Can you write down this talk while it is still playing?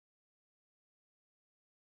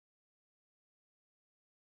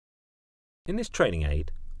In this training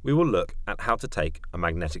aid, we will look at how to take a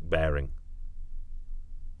magnetic bearing.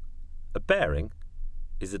 A bearing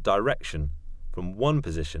is a direction from one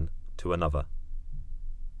position to another.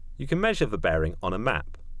 You can measure the bearing on a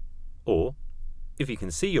map, or, if you can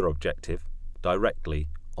see your objective, directly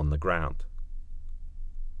on the ground.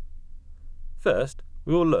 First,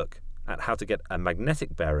 we will look at how to get a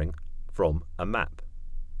magnetic bearing from a map.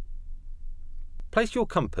 Place your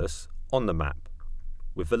compass on the map,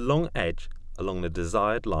 with the long edge along the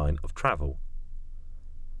desired line of travel,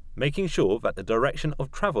 making sure that the direction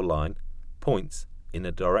of travel line points in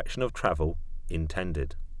the direction of travel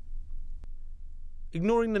intended.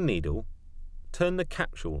 Ignoring the needle, turn the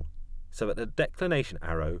capsule so that the declination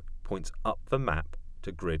arrow points up the map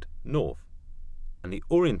to grid north, and the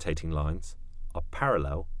orientating lines are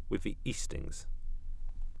parallel with the eastings.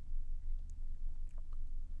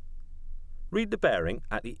 Read the bearing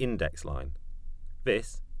at the index line.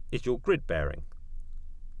 This is your grid bearing.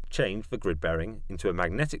 Change the grid bearing into a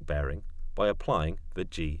magnetic bearing by applying the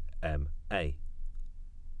GMA.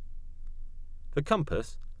 The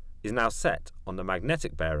compass is now set on the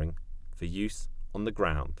magnetic bearing for use on the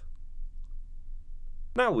ground.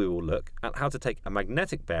 Now we will look at how to take a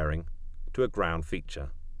magnetic bearing to a ground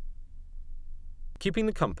feature. Keeping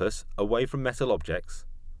the compass away from metal objects,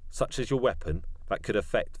 such as your weapon that could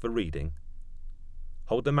affect the reading,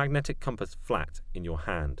 hold the magnetic compass flat in your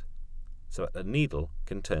hand so that the needle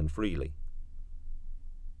can turn freely.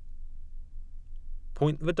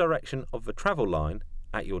 Point the direction of the travel line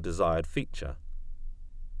at your desired feature,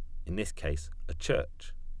 in this case a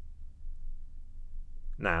church.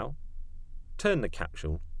 Now, turn the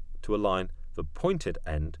capsule to align the pointed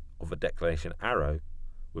end of the declination arrow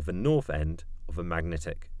with the north end of the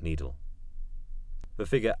magnetic needle. The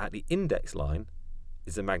figure at the index line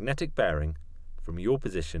is the magnetic bearing from your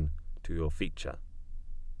position to your feature,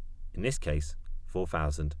 in this case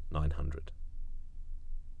 4,900.